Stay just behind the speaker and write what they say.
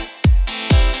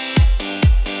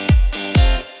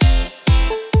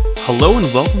Hello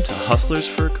and welcome to Hustlers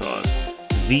for a Cause,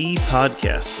 the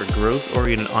podcast for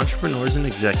growth-oriented entrepreneurs and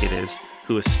executives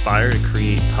who aspire to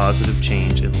create positive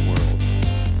change in the world.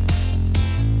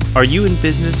 Are you in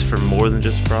business for more than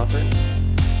just profit?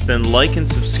 Then like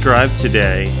and subscribe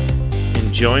today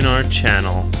and join our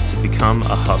channel to become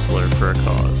a hustler for a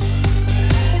cause.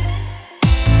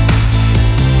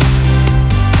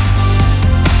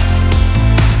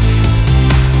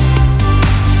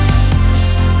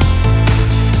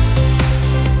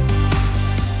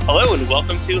 Hello and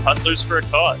welcome to Hustlers for a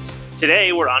Cause.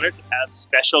 Today we're honored to have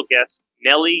special guest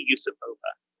Nelly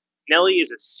Yusupova. Nelly is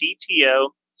a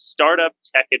CTO, startup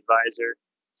tech advisor,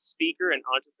 speaker, and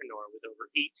entrepreneur with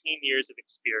over 18 years of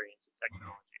experience in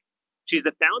technology. She's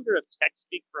the founder of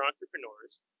TechSpeak for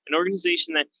Entrepreneurs, an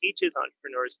organization that teaches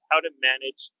entrepreneurs how to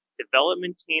manage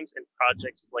development teams and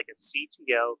projects like a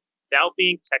CTO without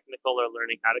being technical or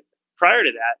learning how to code. Prior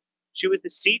to that, she was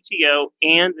the CTO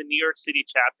and the New York City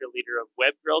chapter leader of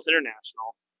Web Girls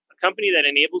International, a company that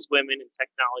enables women in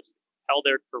technology to propel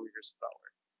their careers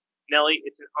forward. Nelly,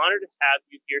 it's an honor to have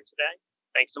you here today.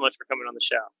 Thanks so much for coming on the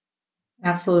show.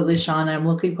 Absolutely, Sean. I'm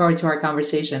looking forward to our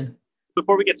conversation.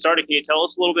 Before we get started, can you tell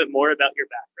us a little bit more about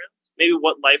your background? Maybe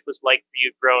what life was like for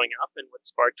you growing up and what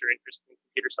sparked your interest in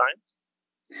computer science?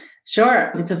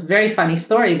 Sure. It's a very funny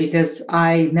story because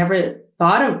I never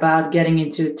thought about getting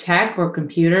into tech or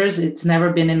computers. It's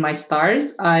never been in my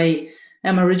stars. I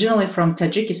am originally from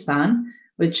Tajikistan,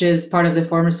 which is part of the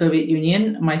former Soviet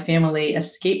Union. My family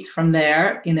escaped from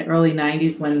there in the early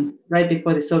 90s right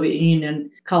before the Soviet Union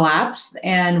collapsed.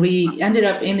 And we ended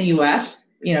up in the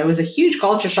US. It was a huge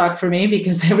culture shock for me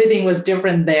because everything was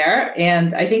different there.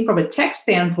 And I think from a tech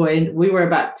standpoint, we were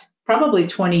about probably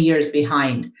 20 years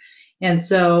behind. And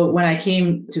so when I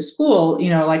came to school,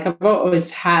 I've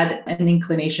always had an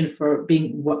inclination for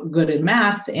being good in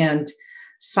math and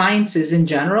sciences in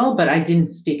general, but I didn't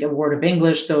speak a word of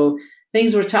English. So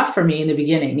things were tough for me in the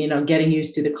beginning, getting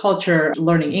used to the culture,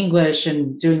 learning English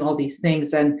and doing all these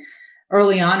things. And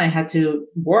early on, I had to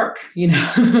work,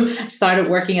 I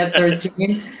started working at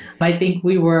 13. I think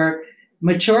we were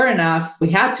mature enough.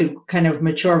 We had to kind of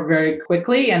mature very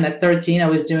quickly. And at 13, I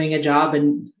was doing a job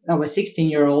and I was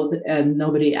 16-year-old and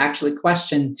nobody actually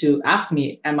questioned to ask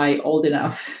me, am I old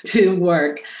enough to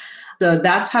work? So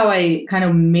that's how I kind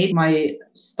of made my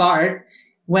start,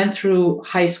 went through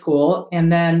high school.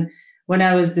 And then when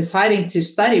I was deciding to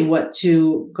study what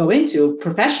to go into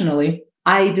professionally,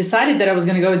 I decided that I was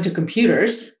going to go into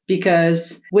computers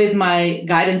because with my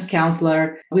guidance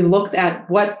counselor, we looked at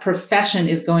what profession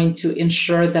is going to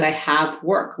ensure that I have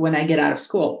work when I get out of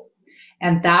school.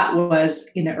 And that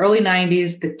was in the early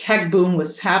 90s, the tech boom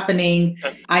was happening.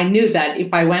 I knew that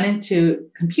if I went into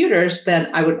computers, then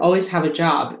I would always have a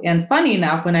job. And funny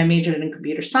enough, when I majored in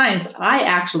computer science, I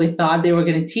actually thought they were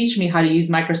going to teach me how to use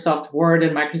Microsoft Word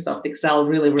and Microsoft Excel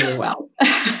really, really well.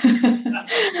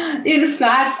 In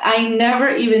fact, I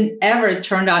never even ever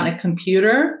turned on a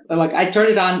computer. I turned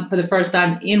it on for the first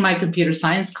time in my computer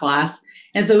science class.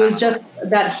 And so it was just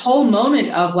that whole moment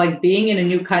of being in a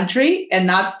new country and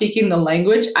not speaking the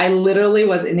language. I literally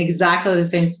was in exactly the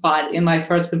same spot in my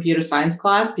first computer science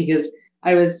class because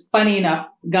I was, funny enough,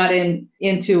 got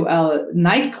into a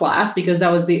night class because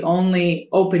that was the only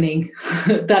opening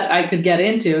that I could get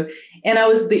into. And I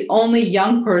was the only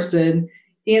young person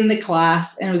in the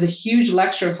class, and it was a huge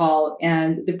lecture hall,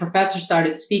 and the professor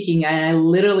started speaking, and I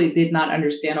literally did not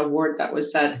understand a word that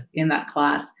was said in that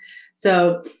class.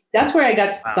 So that's where I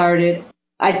got started.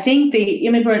 I think the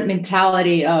immigrant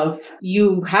mentality of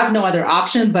you have no other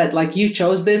option, but you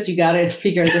chose this, you got to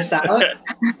figure this out,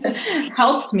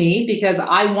 helped me because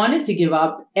I wanted to give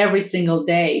up every single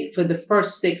day for the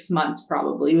first 6 months,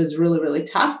 probably. It was really, really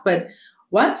tough. But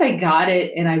once I got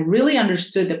it and I really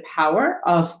understood the power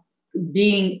of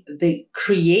being the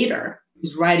creator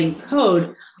who's writing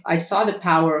code, I saw the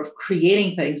power of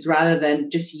creating things rather than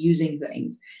just using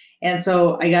things. And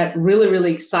so I got really,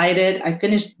 really excited. I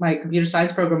finished my computer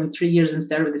science program in 3 years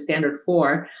instead of the standard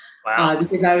 4. Wow.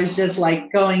 Because I was just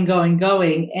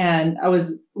going. And I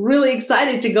was really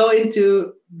excited to go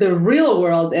into the real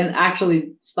world and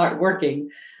actually start working.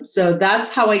 So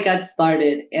that's how I got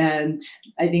started. And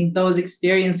I think those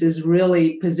experiences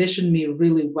really positioned me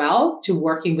really well to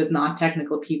working with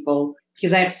non-technical people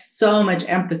because I have so much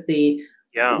empathy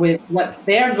with what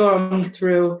they're going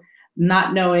through,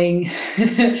 not knowing,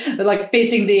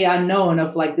 facing the unknown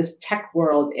of this tech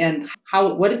world and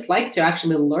what it's like to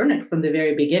actually learn it from the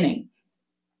very beginning.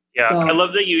 Yeah, so, I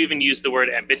love that you even use the word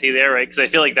empathy there, right? Because I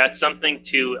feel like that's something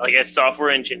to, as software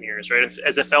engineers, right?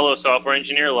 As a fellow software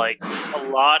engineer, a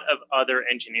lot of other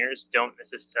engineers don't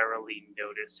necessarily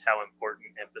notice how important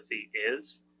empathy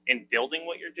is. in building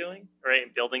what you're doing, right?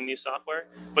 And building new software.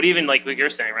 But even like what you're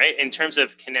saying, right? In terms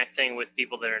of connecting with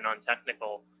people that are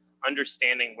non-technical,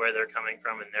 understanding where they're coming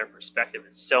from and their perspective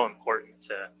is so important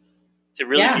to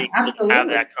really be able to have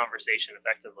that conversation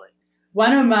effectively.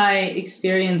 One of my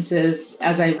experiences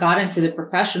as I got into the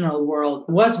professional world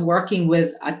was working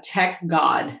with a tech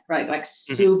god, right? Like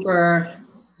super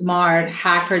smart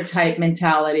hacker type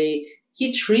mentality.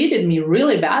 He treated me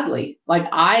really badly. Like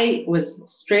I was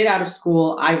straight out of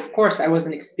school. Of course, I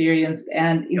wasn't experienced.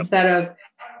 And instead of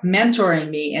mentoring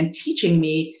me and teaching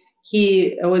me,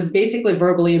 he was basically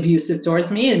verbally abusive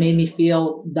towards me and made me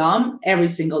feel dumb every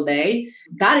single day.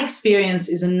 That experience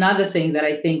is another thing that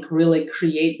I think really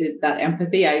created that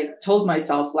empathy. I told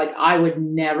myself, like, I would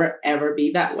never, ever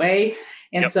be that way.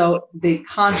 And so the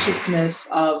consciousness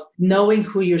of knowing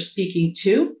who you're speaking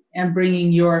to and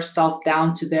bringing yourself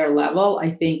down to their level,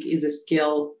 I think is a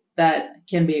skill that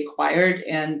can be acquired.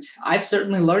 And I've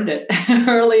certainly learned it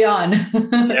early on.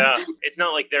 Yeah. It's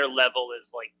not like their level is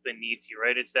like beneath you,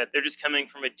 right? It's that they're just coming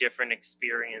from a different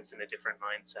experience and a different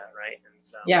mindset, right?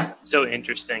 And so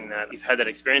interesting that you've had that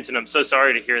experience. And I'm so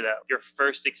sorry to hear that your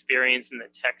first experience in the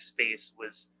tech space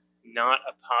was not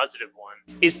a positive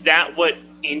one. Is that what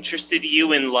interested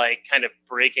you in like kind of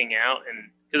breaking out? And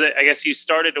because I guess you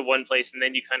started at one place and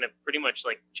then you kind of pretty much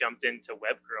like jumped into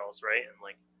WebGirls, right? And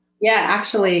like, yeah,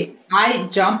 actually, I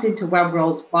jumped into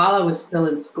WebGirls while I was still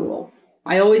in school.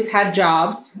 I always had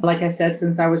jobs, like I said,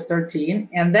 since I was 13.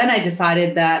 And then I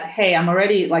decided that, hey, I'm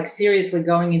already like seriously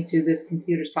going into this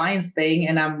computer science thing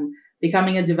and I'm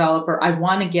becoming a developer. I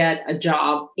want to get a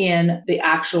job in the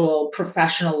actual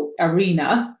professional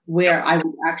arena where I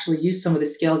would actually use some of the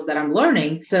skills that I'm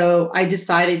learning. So I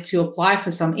decided to apply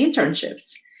for some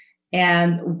internships.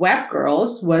 And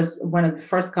WebGirls was one of the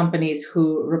first companies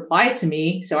who replied to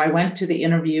me. So I went to the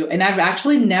interview and I've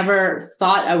actually never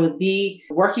thought I would be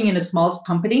working in a small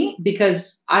company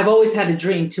because I've always had a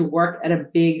dream to work at a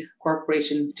big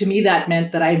corporation. To me, that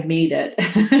meant that I made it.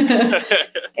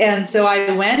 And so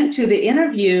I went to the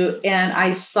interview and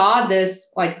I saw this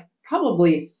like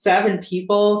probably 7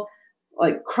 people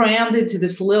like crammed into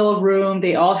this little room.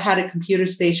 They all had a computer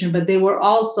station, but they were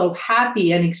all so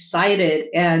happy and excited.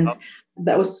 And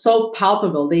that was so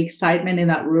palpable. The excitement in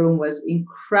that room was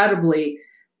incredibly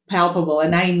palpable.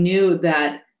 And I knew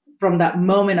that from that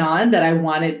moment on that I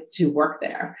wanted to work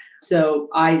there. So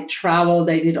I traveled,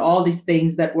 I did all these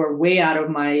things that were way out of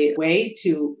my way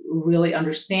to really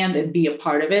understand and be a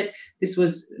part of it. This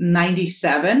was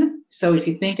 97. So if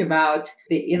you think about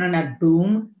the internet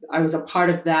boom, I was a part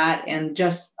of that and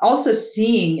just also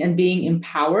seeing and being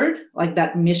empowered, like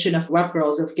that mission of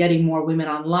WebGirls of getting more women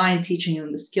online, teaching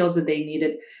them the skills that they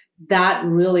needed. That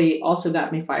really also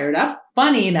got me fired up.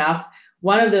 Funny enough,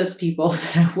 one of those people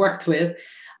that I worked with,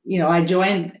 I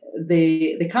joined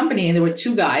the company and there were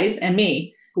 2 guys and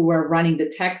me who were running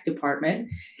the tech department.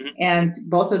 And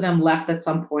both of them left at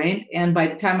some point. And by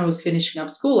the time I was finishing up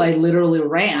school, I literally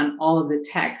ran all of the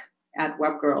tech at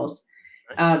WebGirls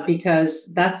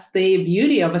because that's the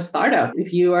beauty of a startup.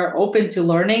 If you are open to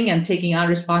learning and taking on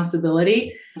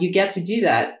responsibility, you get to do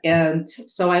that. And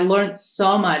so I learned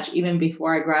so much even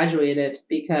before I graduated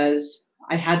because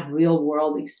I had real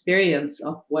world experience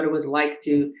of what it was like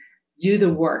to do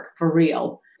the work for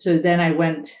real. So then I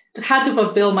had to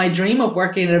fulfill my dream of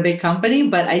working at a big company.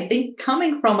 But I think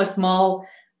coming from a small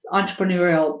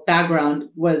entrepreneurial background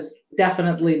was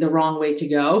definitely the wrong way to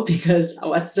go because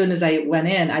as soon as I went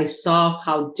in, I saw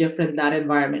how different that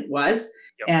environment was.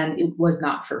 And it was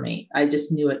not for me. I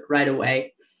just knew it right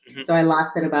away. So I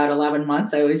lasted about 11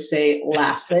 months. I always say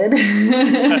lasted.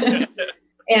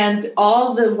 And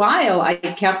all the while, I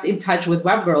kept in touch with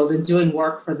WebGirls and doing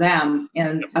work for them.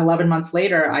 And 11 months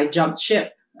later, I jumped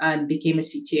ship and became a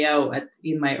CTO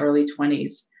in my early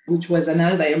 20s, which was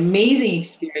another amazing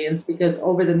experience because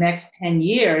over the next 10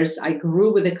 years, I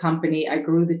grew with the company, I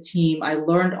grew the team, I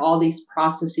learned all these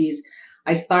processes.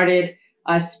 I started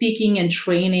speaking and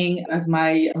training as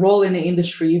my role in the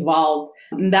industry evolved.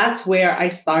 And that's where I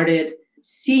started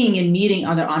seeing and meeting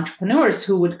other entrepreneurs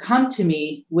who would come to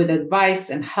me with advice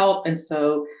and help. And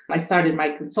so I started my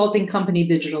consulting company,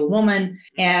 Digital Woman,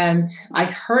 and I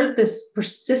heard this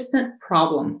persistent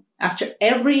problem. After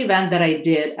every event that I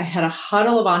did, I had a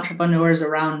huddle of entrepreneurs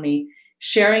around me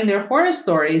sharing their horror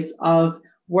stories of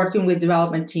working with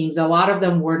development teams. A lot of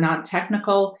them were not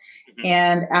technical.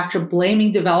 And after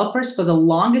blaming developers for the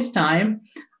longest time,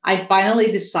 I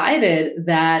finally decided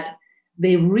that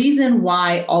the reason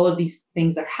why all of these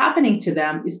things are happening to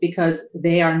them is because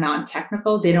they are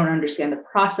non-technical. They don't understand the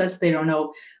process. They don't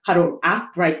know how to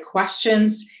ask the right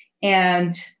questions.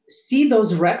 And see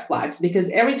those red flags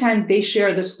because every time they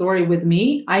share the story with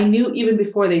me, I knew even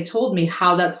before they told me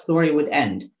how that story would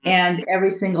end. And every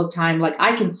single time, like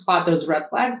I can spot those red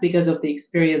flags because of the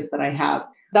experience that I have.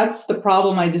 That's the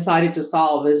problem I decided to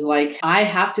solve is like, I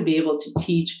have to be able to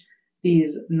teach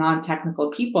these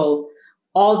non-technical people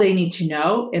all they need to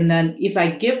know. And then if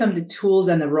I give them the tools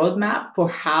and the roadmap for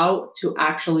how to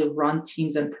actually run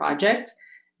teams and projects,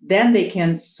 then they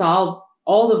can solve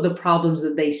all of the problems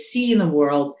that they see in the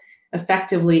world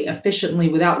effectively, efficiently,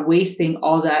 without wasting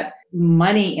all that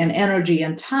money and energy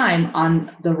and time on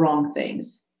the wrong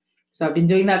things. So I've been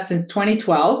doing that since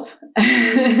 2012.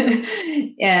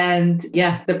 And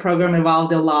yeah, the program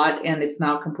evolved a lot and it's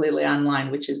now completely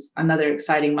online, which is another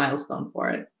exciting milestone for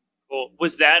it. Well,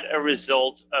 was that a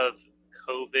result of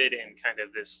COVID and kind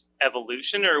of this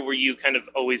evolution, or were you kind of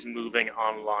always moving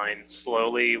online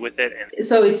slowly with it?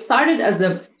 So it started as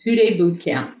a 2-day boot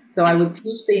camp. So I would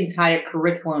teach the entire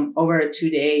curriculum over a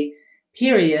 2-day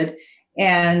period.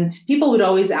 And people would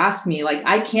always ask me, like,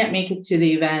 I can't make it to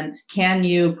the event. Can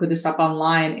you put this up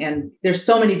online? And there's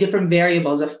so many different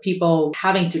variables of people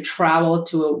having to travel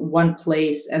to one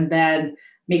place and then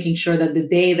making sure that the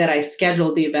day that I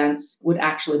scheduled the events would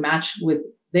actually match with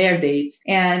their dates.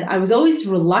 And I was always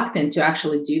reluctant to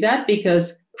actually do that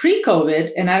because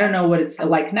pre-COVID, and I don't know what it's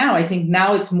like now, I think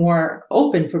now it's more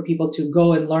open for people to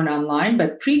go and learn online.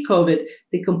 But pre-COVID,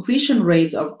 the completion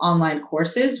rates of online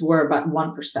courses were about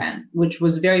 1%, which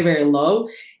was very, very low.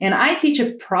 And I teach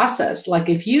a process. Like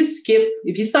if you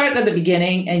start at the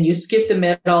beginning and you skip the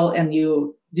middle and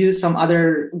you do some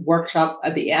other workshop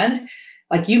at the end,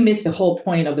 like you miss the whole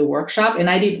point of the workshop. And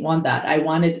I didn't want that. I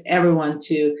wanted everyone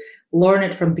to learn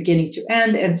it from beginning to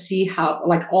end and see how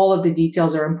like all of the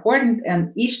details are important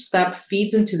and each step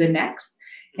feeds into the next.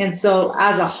 And so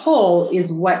as a whole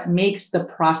is what makes the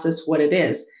process what it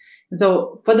is. And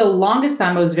so for the longest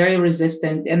time, I was very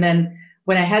resistant. And then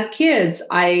when I had kids,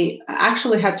 I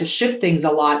actually had to shift things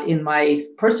a lot in my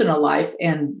personal life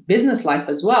and business life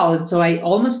as well. And so I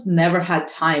almost never had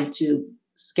time to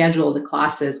schedule the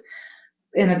classes.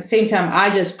 And at the same time,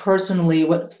 I just personally,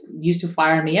 what used to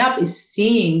fire me up is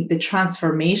seeing the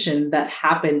transformation that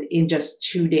happened in just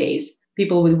 2 days.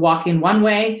 People would walk in one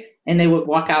way and they would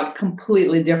walk out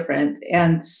completely different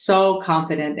and so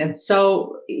confident and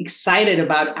so excited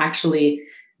about actually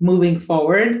moving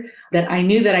forward that I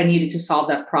knew that I needed to solve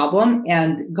that problem.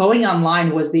 And going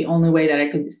online was the only way that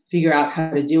I could figure out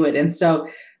how to do it. And so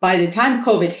by the time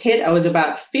COVID hit, I was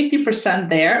about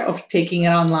 50% there of taking it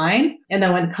online. And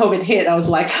then when COVID hit, I was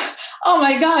like, oh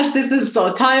my gosh, this is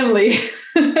so timely.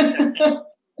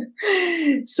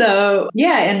 So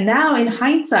yeah, and now in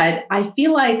hindsight, I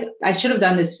feel like I should have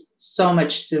done this so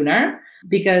much sooner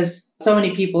because so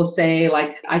many people say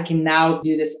like, I can now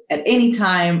do this at any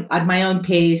time at my own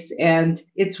pace. And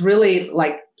it's really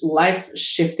like life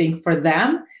shifting for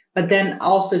them, but then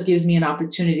also gives me an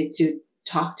opportunity to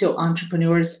talk to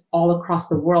entrepreneurs all across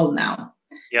the world now.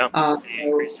 Yeah,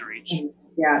 increase the reach.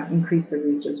 Yeah, increase the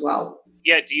reach as well.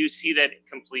 Yeah, do you see that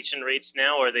completion rates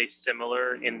now, are they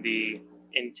similar in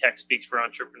Tech Speaks for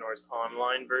Entrepreneurs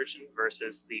online version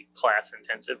versus the class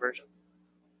intensive version?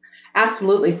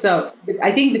 Absolutely. So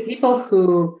I think the people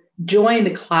who join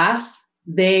the class,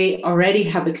 they already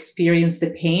have experienced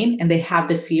the pain and they have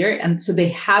the fear. And so they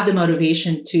have the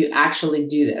motivation to actually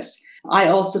do this. I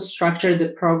also structured the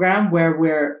program where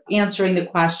we're answering the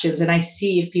questions and I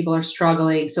see if people are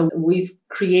struggling. So we've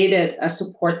created a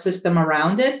support system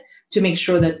around it to make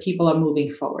sure that people are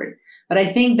moving forward. But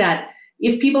I think that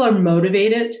if people are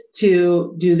motivated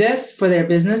to do this for their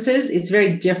businesses, it's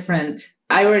very different.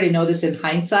 I already know this in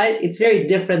hindsight. It's very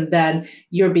different than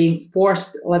you're being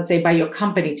forced, let's say, by your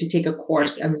company to take a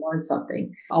course and learn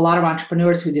something. A lot of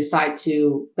entrepreneurs who decide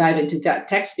to dive into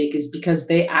TechSpeak is because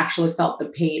they actually felt the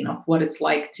pain of what it's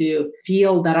like to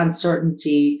feel that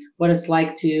uncertainty, what it's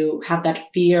like to have that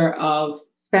fear of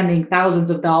spending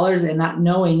thousands of dollars and not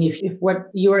knowing if what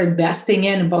you're investing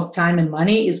in both time and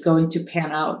money is going to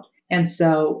pan out. And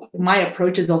so my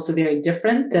approach is also very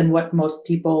different than what most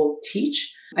people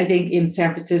teach. I think in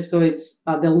San Francisco, it's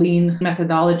the lean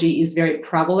methodology is very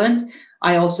prevalent.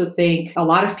 I also think a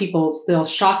lot of people still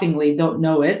shockingly don't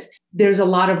know it. There's a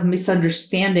lot of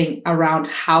misunderstanding around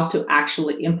how to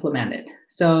actually implement it.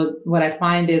 So what I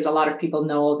find is a lot of people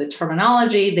know the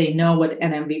terminology. They know what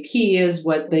an MVP is,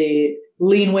 what the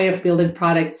lean way of building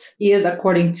products is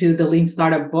according to the Lean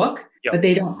Startup book. Yep. But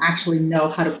they don't actually know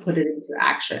how to put it into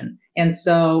action. And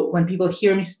so when people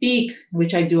hear me speak,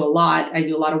 which I do a lot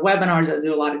of webinars, I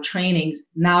do a lot of trainings,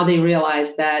 now they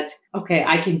realize that, okay,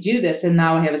 I can do this. And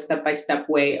now I have a step-by-step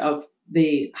way of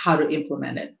how to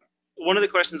implement it. one of the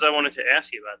questions I wanted to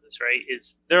ask you about this, right,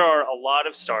 is there are a lot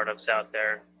of startups out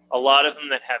there, a lot of them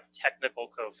that have technical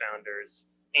co-founders,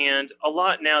 and a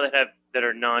lot now that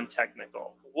are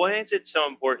non-technical. Why is it so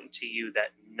important to you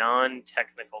that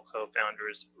non-technical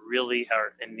co-founders really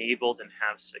are enabled and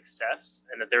have success,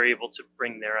 and that they're able to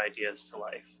bring their ideas to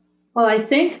life? Well, I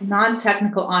think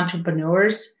non-technical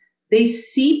entrepreneurs, they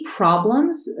see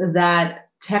problems that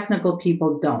technical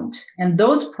people don't. And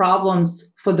those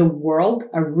problems for the world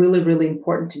are really, really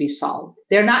important to be solved.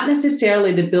 They're not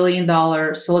necessarily the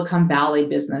billion-dollar Silicon Valley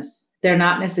business. They're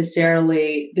not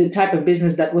necessarily the type of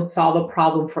business that would solve a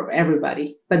problem for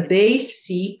everybody, but they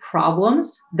see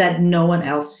problems that no one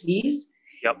else sees.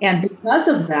 Yep. And because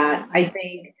of that, I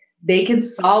think they can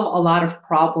solve a lot of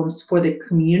problems for the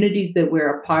communities that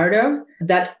we're a part of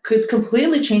that could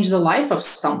completely change the life of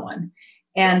someone.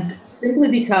 And simply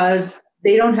because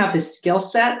they don't have the skill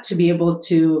set to be able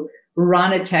to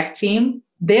run a tech team,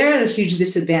 they're at a huge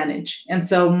disadvantage. And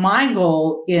so my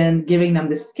goal in giving them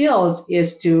the skills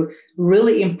is to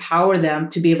really empower them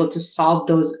to be able to solve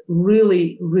those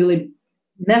really, really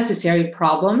necessary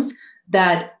problems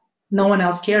that no one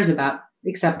else cares about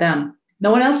except them. No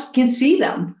one else can see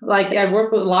them. Like I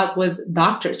work with a lot with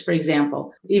doctors, for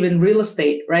example, even real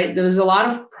estate, right? There's a lot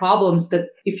of problems that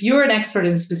if you're an expert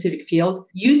in a specific field,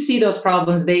 you see those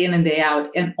problems day in and day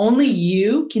out, and only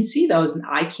you can see those. And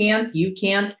I can't, you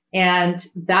can't. And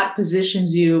that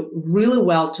positions you really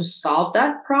well to solve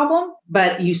that problem,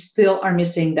 but you still are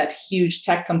missing that huge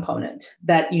tech component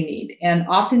that you need. And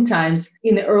oftentimes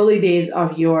in the early days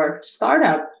of your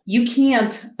startup, you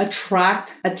can't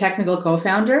attract a technical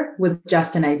co-founder with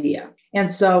just an idea.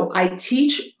 And so I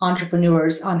teach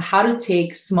entrepreneurs on how to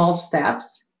take small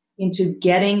steps into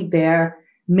getting their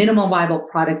minimal viable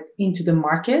products into the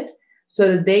market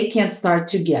so that they can start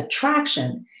to get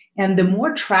traction. And the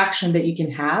more traction that you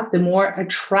can have, the more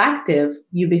attractive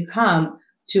you become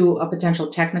to a potential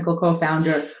technical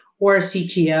co-founder or a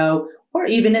CTO or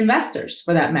even investors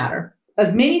for that matter.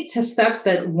 As many steps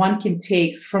that one can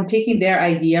take from taking their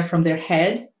idea from their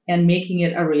head and making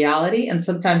it a reality. And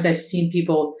sometimes I've seen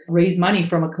people raise money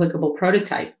from a clickable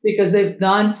prototype because they've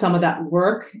done some of that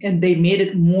work and they made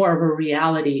it more of a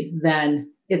reality than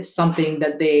it's something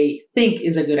that they think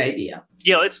is a good idea.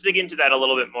 Yeah, let's dig into that a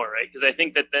little bit more, right? Because I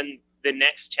think that then the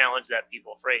next challenge that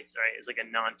people face, right, is like a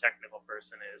non-technical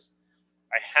person is,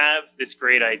 I have this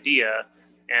great idea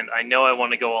and I know I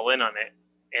want to go all in on it.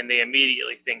 And they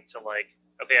immediately think to like,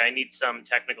 okay, I need some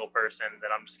technical person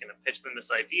that I'm just going to pitch them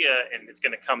this idea and it's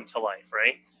going to come to life,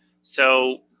 right?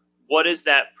 So what does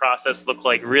that process look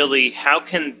like? Really, how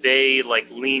can they like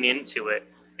lean into it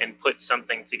and put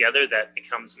something together that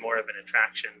becomes more of an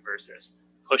attraction versus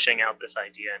pushing out this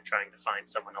idea and trying to find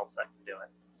someone else that can do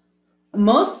it?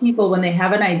 Most people, when they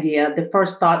have an idea, the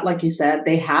first thought, like you said,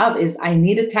 they have is, I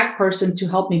need a tech person to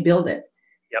help me build it.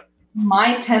 Yep.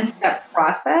 My 10-step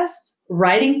process,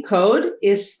 writing code,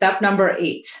 is step number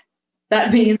 8.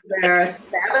 That means there are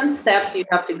 7 steps you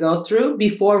have to go through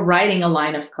before writing a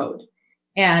line of code.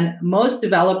 And most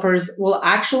developers will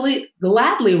actually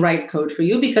gladly write code for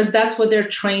you because that's what they're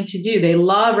trained to do. They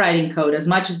love writing code as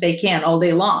much as they can all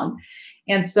day long.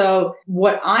 And so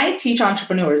what I teach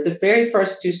entrepreneurs, the very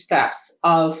first 2 steps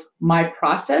of my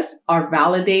process are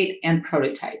validate and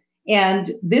prototype. And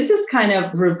this is kind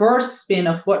of reverse spin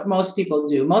of what most people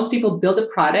do. Most people build a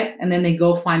product and then they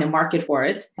go find a market for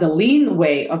it. The lean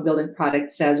way of building product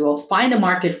says, well, find a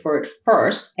market for it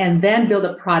first and then build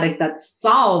a product that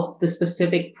solves the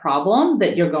specific problem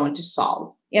that you're going to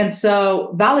solve. And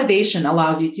so validation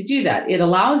allows you to do that. It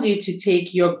allows you to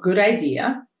take your good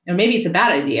idea, and maybe it's a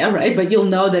bad idea, right? But you'll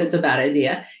know that it's a bad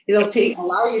idea. It'll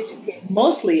allow you to take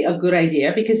mostly a good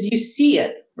idea because you see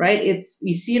it, right?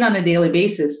 You see it on a daily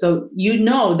basis. So you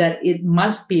know that it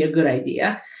must be a good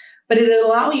idea, but it'll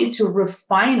allow you to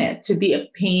refine it to be a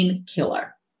pain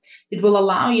killer. It will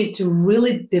allow you to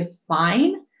really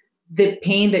define the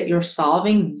pain that you're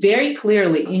solving very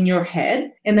clearly in your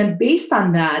head. And then based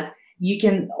on that,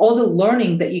 all the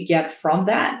learning that you get from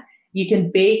that, you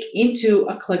can bake into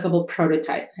a clickable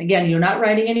prototype. Again, you're not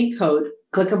writing any code.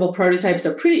 Clickable prototypes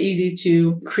are pretty easy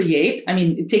to create. I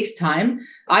mean, it takes time.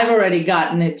 I've already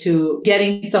gotten it to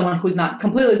getting someone who's not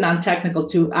completely non-technical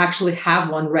to actually have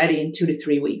one ready in 2 to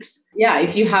 3 weeks. Yeah,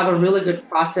 if you have a really good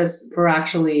process for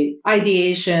actually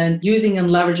ideation, using and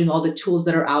leveraging all the tools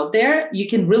that are out there, you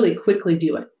can really quickly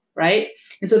do it, right?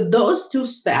 And so those 2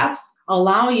 steps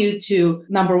allow you to,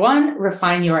 number 1,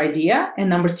 refine your idea, and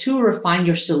number 2, refine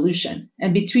your solution.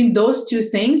 And between those 2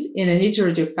 things in an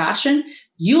iterative fashion,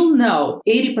 you'll know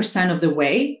 80% of the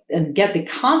way and get the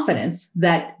confidence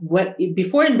that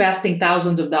before investing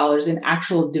thousands of dollars in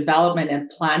actual development and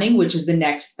planning, which is the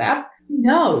next step, you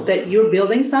know that you're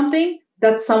building something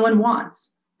that someone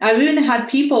wants. I've even had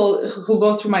people who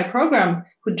go through my program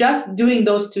who just doing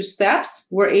those two steps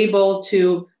were able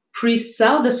to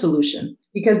pre-sell the solution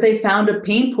because they found a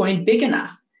pain point big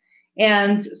enough.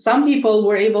 And some people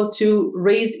were able to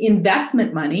raise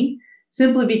investment money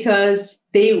simply because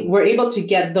they were able to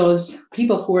get those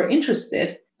people who were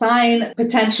interested sign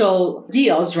potential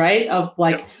deals, right? Of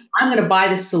like, I'm going to buy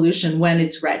this solution when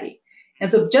it's ready. And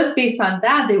so just based on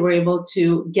that, they were able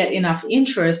to get enough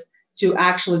interest to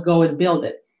actually go and build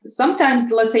it. Sometimes,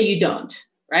 let's say you don't,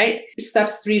 right?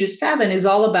 Steps 3 to 7 is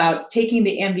all about taking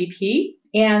the MVP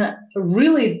and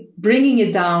really bringing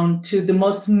it down to the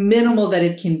most minimal that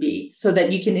it can be so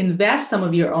that you can invest some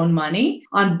of your own money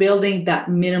on building that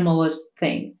minimalist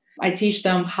thing. I teach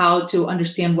them how to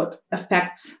understand what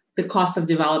affects the cost of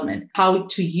development, how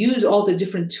to use all the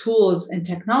different tools and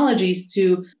technologies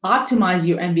to optimize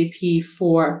your MVP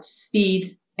for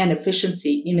speed and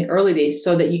efficiency in the early days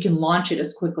so that you can launch it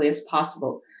as quickly as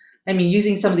possible. I mean,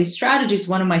 using some of these strategies,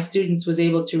 one of my students was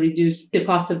able to reduce the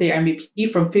cost of their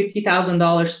MVP from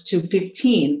 $50,000 to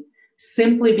 $15,000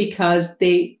 simply because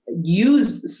they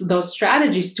used those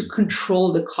strategies to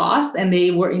control the cost and they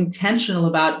were intentional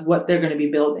about what they're going to be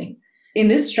building. In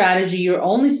this strategy, you're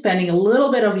only spending a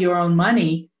little bit of your own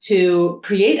money to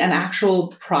create an actual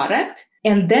product.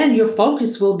 And then your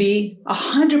focus will be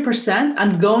 100%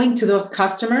 on going to those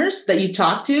customers that you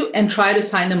talk to and try to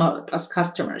sign them up as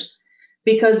customers.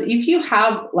 Because if you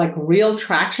have like real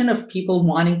traction of people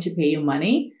wanting to pay you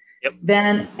money,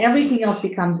 then everything else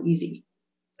becomes easy.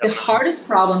 The hardest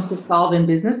problem to solve in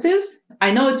businesses, I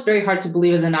know it's very hard to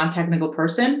believe as a non-technical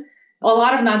person. A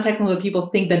lot of non-technical people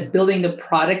think that building the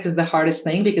product is the hardest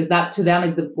thing because that to them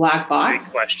is the black box.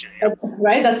 Big question.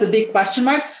 Right? That's a big question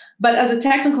mark. But as a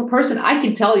technical person, I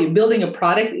can tell you building a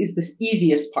product is the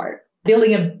easiest part.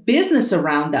 Building a business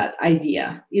around that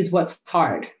idea is what's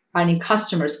hard. Finding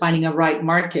customers, finding a right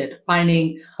market,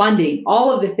 finding funding,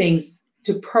 all of the things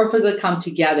to perfectly come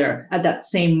together at that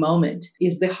same moment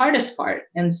is the hardest part.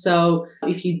 And so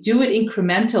if you do it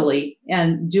incrementally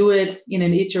and do it in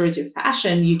an iterative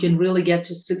fashion, you can really get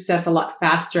to success a lot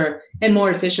faster and more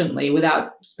efficiently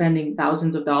without spending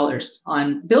thousands of dollars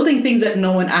on building things that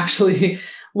no one actually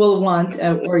will want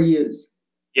or use.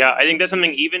 Yeah, I think that's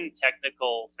something even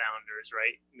technical founders,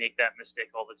 right, make that mistake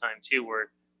all the time too,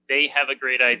 where they have a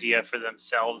great idea for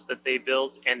themselves that they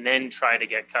build and then try to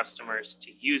get customers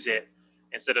to use it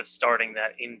instead of starting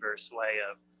that inverse way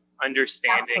of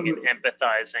understanding and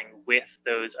empathizing with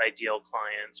those ideal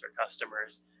clients or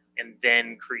customers and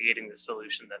then creating the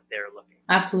solution that they're looking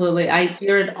for. Absolutely. I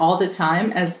hear it all the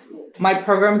time as my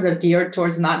programs are geared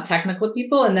towards non-technical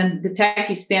people. And then the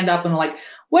techies stand up and are like,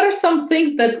 what are some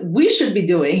things that we should be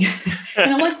doing?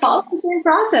 And I'm like, follow the same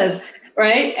process.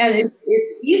 Right. And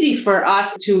it's easy for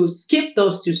us to skip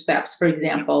those two steps, for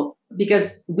example,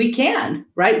 because we can,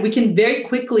 right? We can very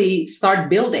quickly start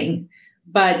building,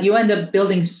 but you end up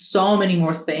building so many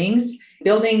more things.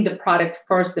 Building the product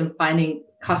first and finding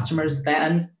customers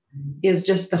then is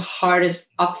just the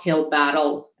hardest uphill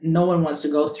battle no one wants to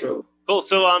go through. Cool.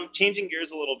 So changing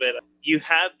gears a little bit, you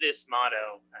have this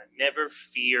motto, never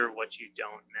fear what you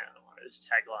don't know, this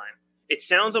tagline. It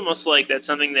sounds almost like that's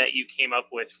something that you came up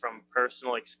with from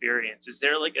personal experience. Is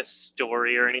there like a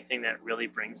story or anything that really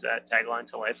brings that tagline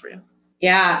to life for you?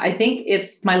 Yeah, I think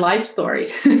it's my life story.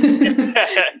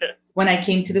 When I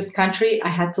came to this country, I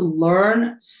had to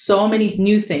learn so many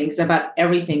new things about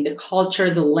everything, the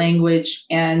culture, the language,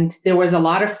 and there was a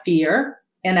lot of fear.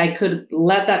 And I could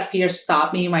let that fear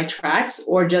stop me in my tracks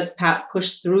or just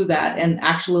push through that and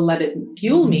actually let it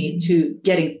fuel me to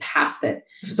getting past it.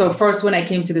 So first, when I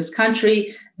came to this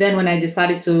country, then when I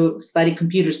decided to study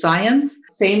computer science,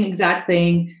 same exact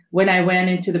thing. When I went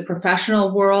into the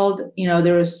professional world,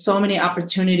 there was so many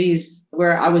opportunities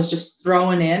where I was just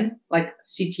thrown in, like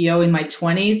CTO in my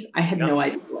 20s. I had no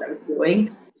idea what I was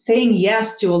doing. Saying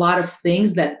yes to a lot of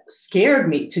things that scared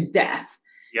me to death.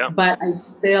 Yeah. But I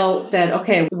still said,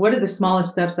 okay, what are the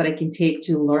smallest steps that I can take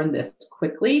to learn this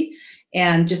quickly?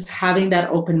 And just having that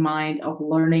open mind of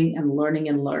learning and learning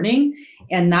and learning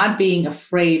and not being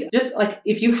afraid. Just like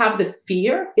if you have the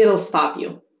fear, it'll stop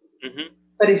you. Mm-hmm.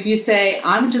 But if you say,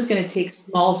 I'm just going to take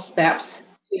small steps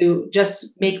to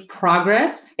just make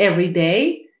progress every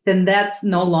day, then that's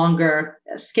no longer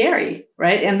scary,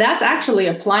 right? And that's actually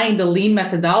applying the lean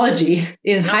methodology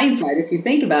in hindsight, if you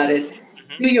think about it.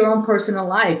 Do your own personal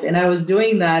life. And I was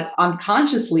doing that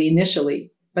unconsciously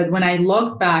initially. But when I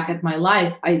look back at my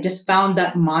life, I just found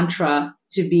that mantra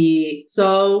to be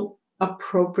so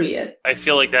appropriate. I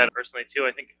feel like that personally too.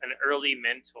 I think an early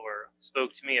mentor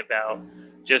spoke to me about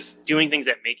just doing things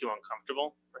that make you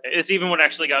uncomfortable. Right? It's even what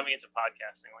actually got me into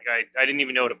podcasting. Like I didn't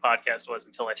even know what a podcast was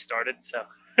until I started. So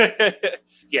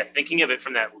yeah, thinking of it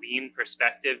from that lean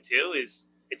perspective too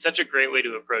it's such a great way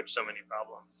to approach so many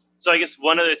problems. So I guess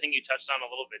one other thing you touched on a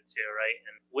little bit too, right?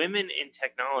 And women in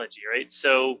technology, right?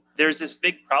 So there's this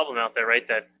big problem out there, right?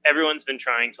 That everyone's been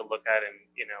trying to look at, and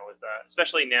with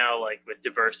especially now, like with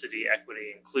diversity,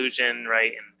 equity, inclusion,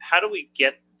 right? And how do we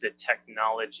get the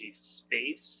technology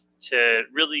space to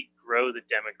really grow the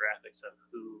demographics of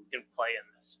who can play in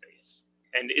this space?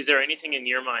 And is there anything in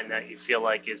your mind that you feel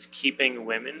like is keeping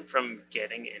women from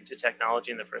getting into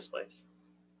technology in the first place?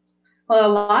 Well,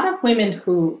 a lot of women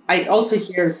who I also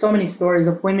hear so many stories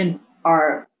of women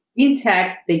are in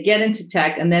tech, they get into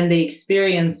tech, and then they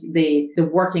experience the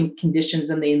working conditions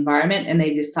and the environment, and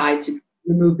they decide to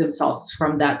remove themselves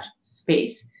from that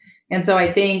space. And so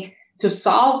I think to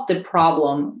solve the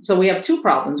problem, so we have two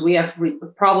problems. We have a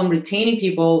problem retaining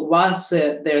people once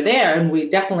they're there, and we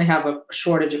definitely have a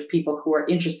shortage of people who are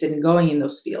interested in going in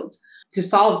those fields. To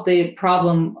solve the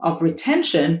problem of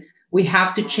retention, we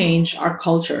have to change our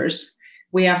cultures.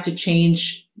 We have to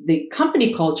change the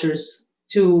company cultures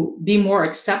to be more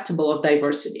acceptable of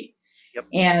diversity. Yep.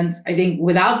 And I think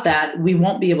without that, we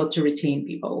won't be able to retain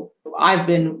people. I've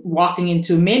been walking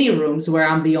into many rooms where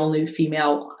I'm the only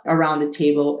female around the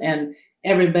table, and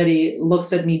everybody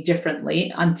looks at me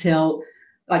differently until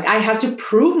like I have to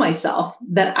prove myself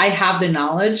that I have the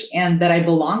knowledge and that I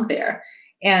belong there.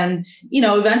 And,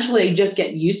 eventually I just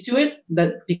get used to it.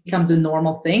 That becomes a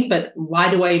normal thing. But why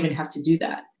do I even have to do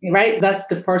that? Right? That's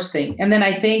the first thing. And then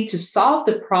I think to solve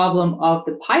the problem of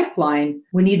the pipeline,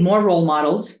 we need more role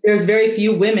models. There's very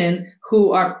few women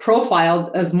who are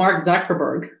profiled as Mark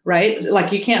Zuckerberg, right?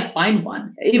 Like you can't find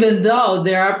one, even though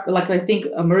there are, like, I think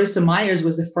Marissa Myers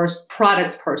was the first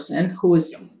product person who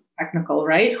was technical,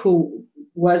 right? Who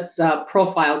was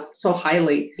profiled so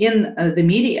highly in the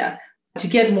media. To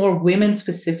get more women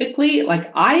specifically, like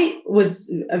I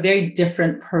was a very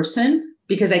different person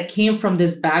because I came from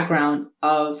this background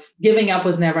of giving up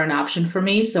was never an option for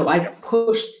me. So I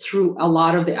pushed through a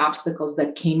lot of the obstacles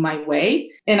that came my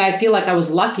way. And I feel like I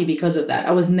was lucky because of that.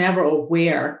 I was never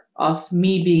aware of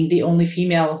me being the only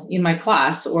female in my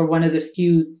class or one of the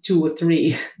few 2 or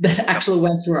 3 that actually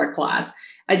went through our class.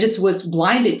 I just was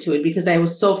blinded to it because I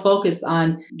was so focused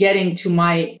on getting to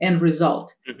my end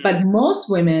result. Mm-hmm. But most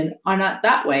women are not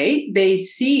that way. They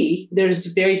see there's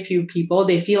very few people.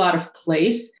 They feel out of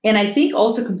place. And I think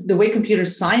also the way computer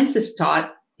science is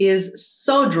taught is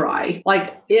so dry.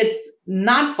 Like it's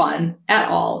not fun at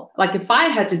all. Like if I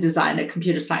had to design a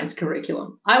computer science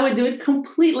curriculum, I would do it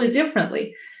completely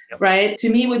differently. Right? To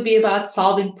me, it would be about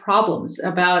solving problems,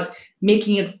 about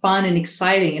making it fun and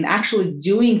exciting and actually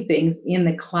doing things in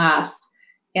the class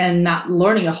and not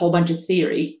learning a whole bunch of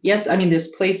theory. Yes, I mean, there's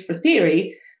place for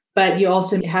theory, but you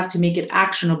also have to make it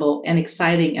actionable and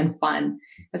exciting and fun,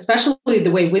 especially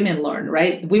the way women learn,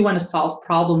 right? We want to solve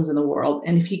problems in the world.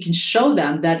 And if you can show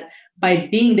them that by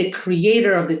being the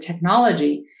creator of the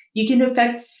technology, you can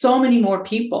affect so many more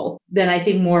people, then I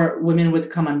think more women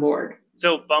would come on board.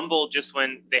 So Bumble, just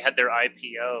when they had their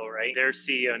IPO, right? Their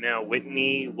CEO now,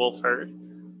 Whitney Wolfe Herd,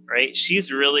 right?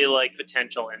 She's really like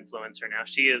potential influencer now.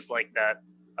 She is like that.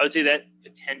 I would say that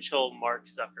potential Mark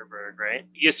Zuckerberg, right?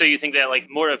 Yeah. So you think that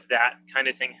like more of that kind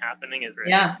of thing happening is right?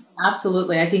 Yeah,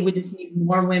 absolutely. I think we just need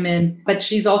more women, but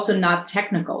she's also not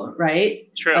technical, right?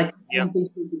 True. Like I don't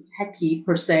think she's a techie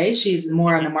per se. She's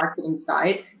more on the marketing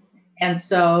side. And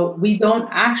so we don't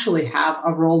actually have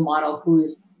a role model who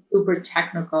is super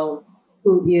technical,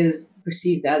 who is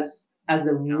perceived as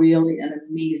a really an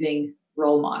amazing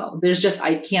role model.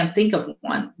 I can't think of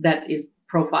one that is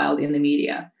profiled in the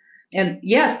media. And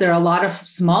yes, there are a lot of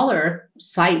smaller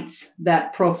sites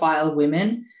that profile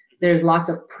women. There's lots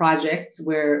of projects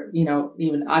where,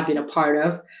 even I've been a part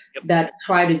of that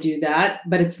try to do that,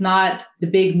 but it's not the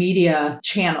big media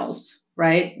channels,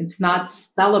 right? It's not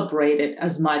celebrated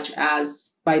as much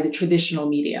as by the traditional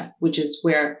media, which is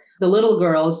where the little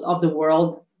girls of the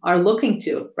world are looking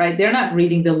to, right? They're not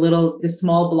reading the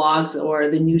small blogs or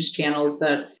the news channels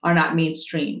that are not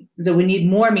mainstream. So we need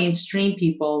more mainstream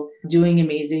people doing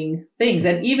amazing things.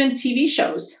 And even TV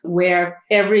shows where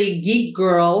every geek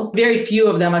girl, very few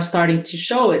of them are starting to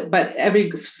show it, but every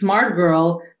smart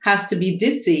girl has to be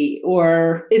ditzy,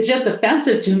 or it's just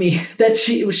offensive to me that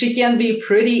she can be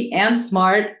pretty and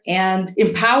smart and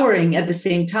empowering at the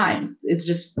same time. It's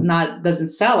just doesn't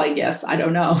sell, I guess. I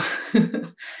don't know.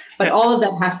 But all of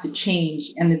that has to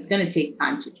change, and it's going to take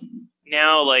time to change.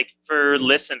 Now, like for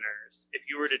listeners, listeners, if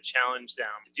you were to challenge them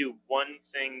to do one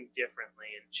thing differently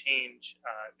and change,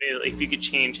 if you could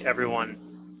change everyone,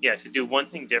 to do one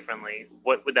thing differently,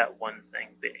 what would that one thing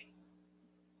be?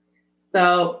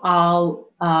 So I'll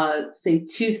say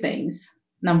two things.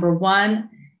 Number one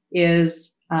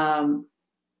is find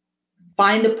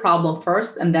the problem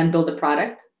first and then build the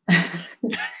product.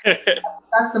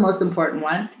 That's the most important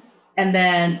one. And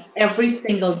then every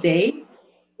single day,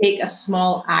 take a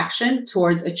small action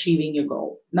towards achieving your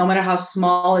goal. No matter how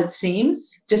small it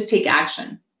seems, just take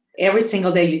action. Every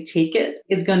single day you take it,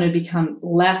 it's going to become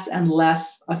less and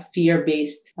less a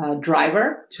fear-based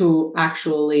driver to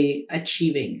actually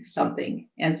achieving something.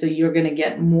 And so you're going to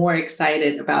get more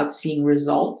excited about seeing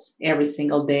results every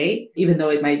single day, even though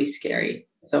it might be scary.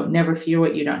 So never fear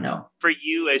what you don't know. For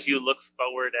you, as you look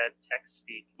forward at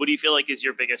TechSpeak, what do you feel like is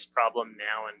your biggest problem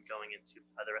now and going into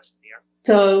the rest of the year?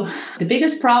 So the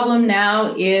biggest problem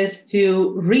now is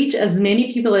to reach as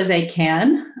many people as I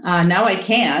can. Now I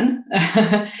can.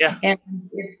 Yeah. And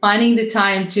it's finding the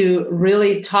time to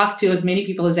really talk to as many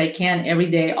people as I can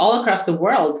every day, all across the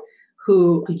world,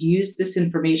 who use this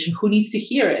information, who needs to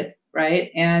hear it, right?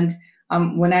 And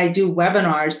when I do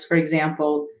webinars, for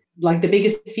example, like the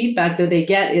biggest feedback that they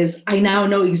get is, I now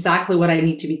know exactly what I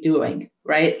need to be doing,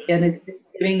 right? And it's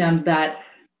giving them that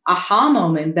aha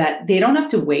moment that they don't have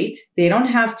to wait. They don't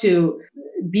have to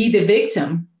be the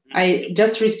victim. I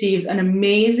just received an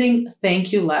amazing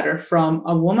thank you letter from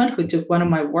a woman who took one of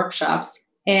my workshops,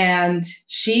 and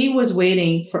she was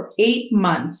waiting for 8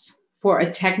 months for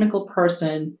a technical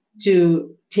person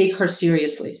to take her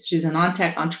seriously. She's a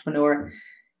non-tech entrepreneur.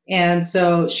 And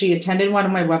so she attended one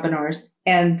of my webinars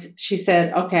and she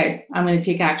said, okay, I'm going to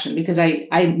take action, because I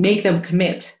make them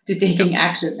commit to taking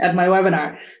action at my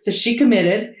webinar. So she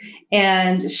committed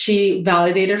and she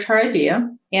validated her idea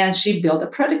and she built a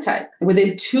prototype.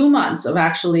 Within 2 months of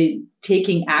actually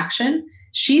taking action,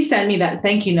 she sent me that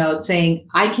thank you note saying,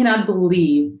 I cannot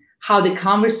believe how the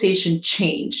conversation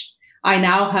changed. I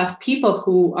now have people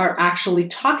who are actually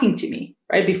talking to me.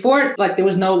 Right before, like, there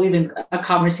was no even a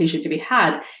conversation to be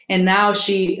had. And now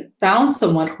she found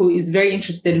someone who is very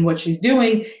interested in what she's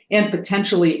doing and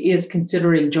potentially is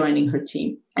considering joining her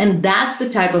team. And that's the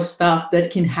type of stuff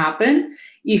that can happen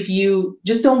if you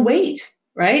just don't wait,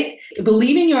 right?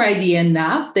 Believe in your idea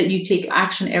enough that you take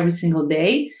action every single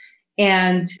day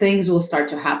and things will start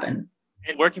to happen.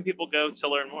 And where can people go to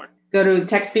learn more? Go to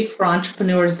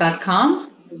techspeakforentrepreneurs.com.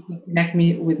 You can connect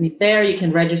with me there. You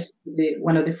can register for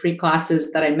one of the free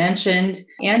classes that I mentioned.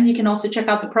 And you can also check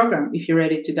out the program if you're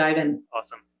ready to dive in.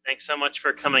 Awesome. Thanks so much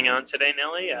for coming on today,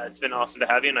 Nelly. It's been awesome to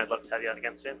have you, and I'd love to have you on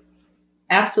again soon.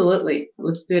 Absolutely.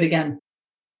 Let's do it again.